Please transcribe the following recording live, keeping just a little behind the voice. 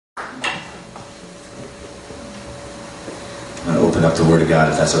open up the Word of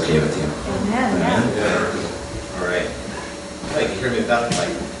God, if that's okay with you. Amen. Amen. Yeah. All right. Oh, you can hear me without the mic.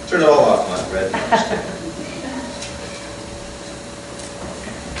 Turn it all off, Fred.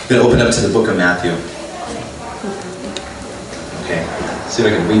 I'm going to open up to the book of Matthew. Okay. See if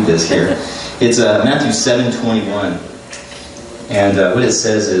I can read this here. It's Matthew 7:21. And what it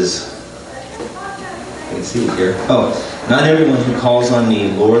says is, I can see it here. Oh, not everyone who calls on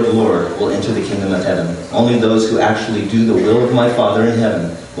me, Lord, Lord, will enter the kingdom of heaven. Only those who actually do the will of my Father in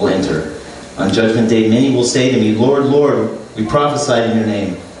heaven will enter. On Judgment Day, many will say to me, Lord, Lord, we prophesied in your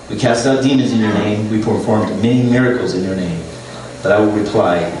name. We cast out demons in your name. We performed many miracles in your name. But I will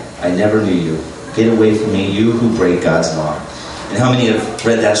reply, I never knew you. Get away from me, you who break God's law. And how many have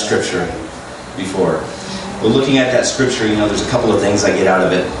read that scripture before? Well, looking at that scripture, there's a couple of things I get out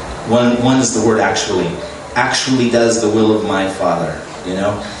of it. One is the word actually. Actually does the will of my Father,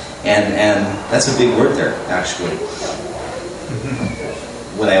 And that's a big word there, actually.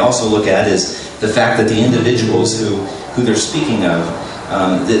 What I also look at is the fact that the individuals who they're speaking of,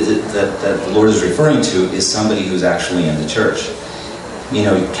 that the Lord is referring to, is somebody who's actually in the church.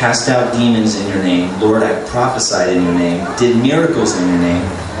 Cast out demons in your name. Lord, I prophesied in your name. Did miracles in your name.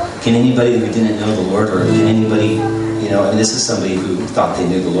 Can anybody who didn't know the Lord, or can anybody, and this is somebody who thought they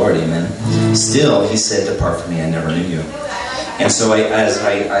knew the Lord, amen. Still, he said, depart from me, I never knew you. And so I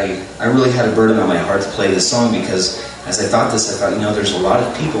really had a burden on my heart to play this song, because as I thought this, I thought, there's a lot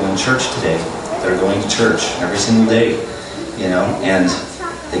of people in church today that are going to church every single day, and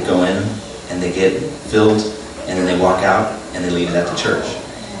they go in and they get filled, and then they walk out and they leave it at the church.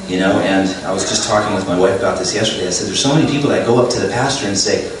 And I was just talking with my wife about this yesterday. I said, there's so many people that go up to the pastor and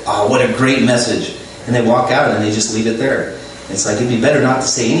say, oh, what a great message. And they walk out and they just leave it there. It's like, it'd be better not to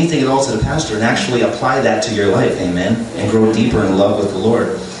say anything at all to the pastor and actually apply that to your life, amen, and grow deeper in love with the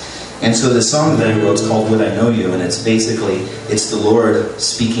Lord. And so the song that I wrote is called Would I Know You, and it's the Lord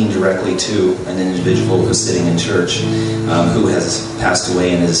speaking directly to an individual who's sitting in church, who has passed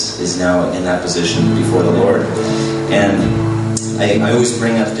away and is now in that position before the Lord. And I always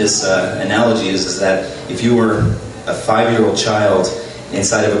bring up this analogy is that if you were a 5-year-old child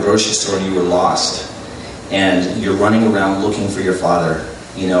inside of a grocery store and you were lost, and you're running around looking for your father,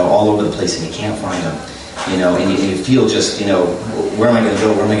 all over the place, and you can't find him, and you feel just, where am I going to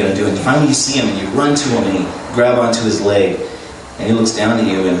go, what am I going to do? And finally you see him, and you run to him, and you grab onto his leg, and he looks down at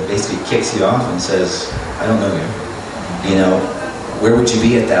you and basically kicks you off and says, I don't know you. Where would you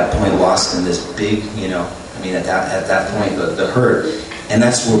be at that point, lost in this big, at that point, the hurt. And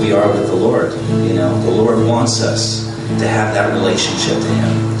that's where we are with the Lord. The Lord wants us to have that relationship to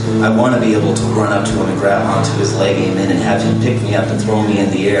Him. I want to be able to run up to Him and grab onto His leg, amen, and have Him pick me up and throw me in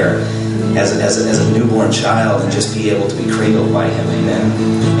the air as a newborn child, and just be able to be cradled by Him, amen.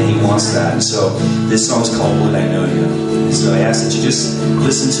 And He wants that. And so this song's called Would I Know You. And so I ask that you just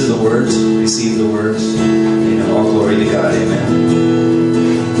listen to the words, receive the words. All glory to God, amen.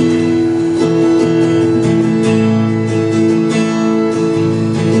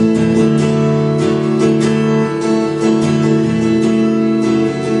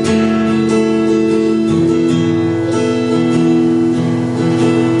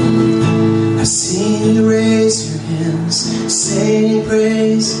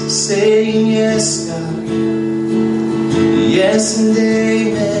 Saying yes, God, yes and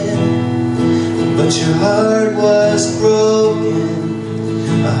amen. But your heart was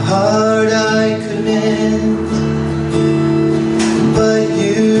broken, a heart I could mend. But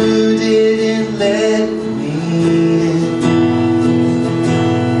you didn't let me in.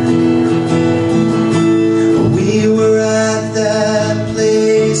 We were at that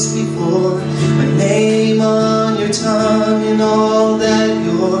place before, my name on your tongue and all that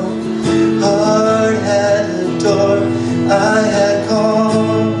your heart had adored. I had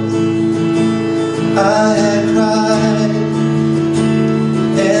called, I had cried,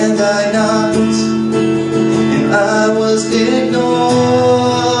 and I knocked, and I was ignored.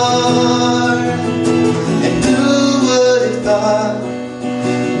 And who would have thought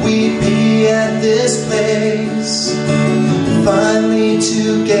we'd be at this place, finally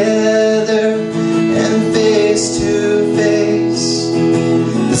together and face to face.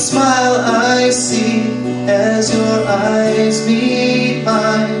 The smile I see as your eyes meet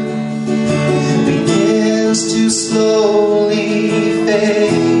mine begins to slowly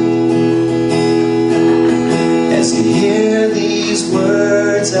fade. As you hear these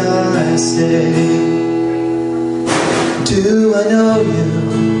words I say, do I know you?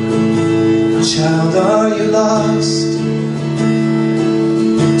 Child, are you lost?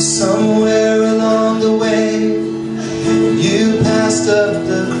 Somewhere along the way you passed up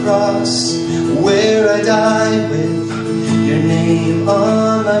the cross where I died with your name name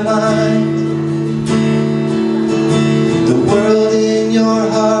on my mind. The world in your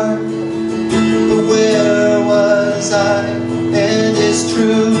heart, but where was I? And it's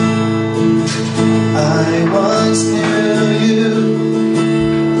true, I once knew you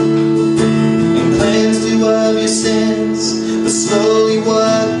and cleansed you of your sins, but slowly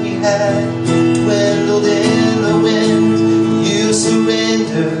what we had dwindled in the wind. You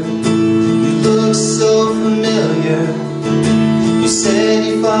surrendered, you looked so familiar. You said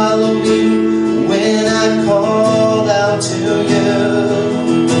you followed me when I called out to you.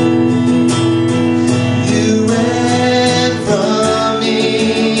 You ran from me.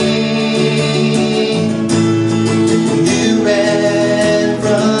 You ran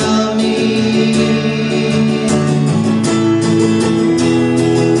from me.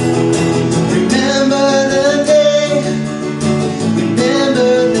 Remember the day,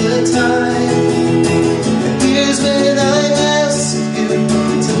 remember the time. And here's when I asked you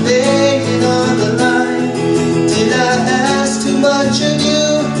to lay it on the line. Did I ask too much of you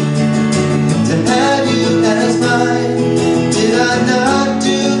to have you as mine? Did I not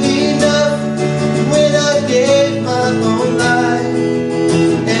do enough when I gave my own life?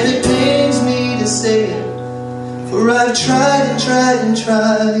 And it pains me to say it, for I've tried and tried and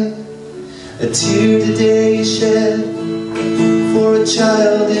tried. A tear today is shed, for a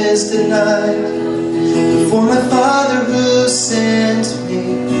child is denied. But for my Father who sent me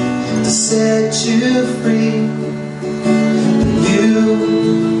to set you free,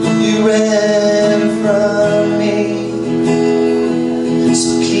 you ran from me.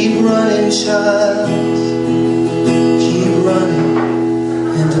 So keep running, child, keep running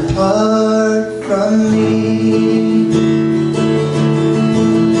and depart.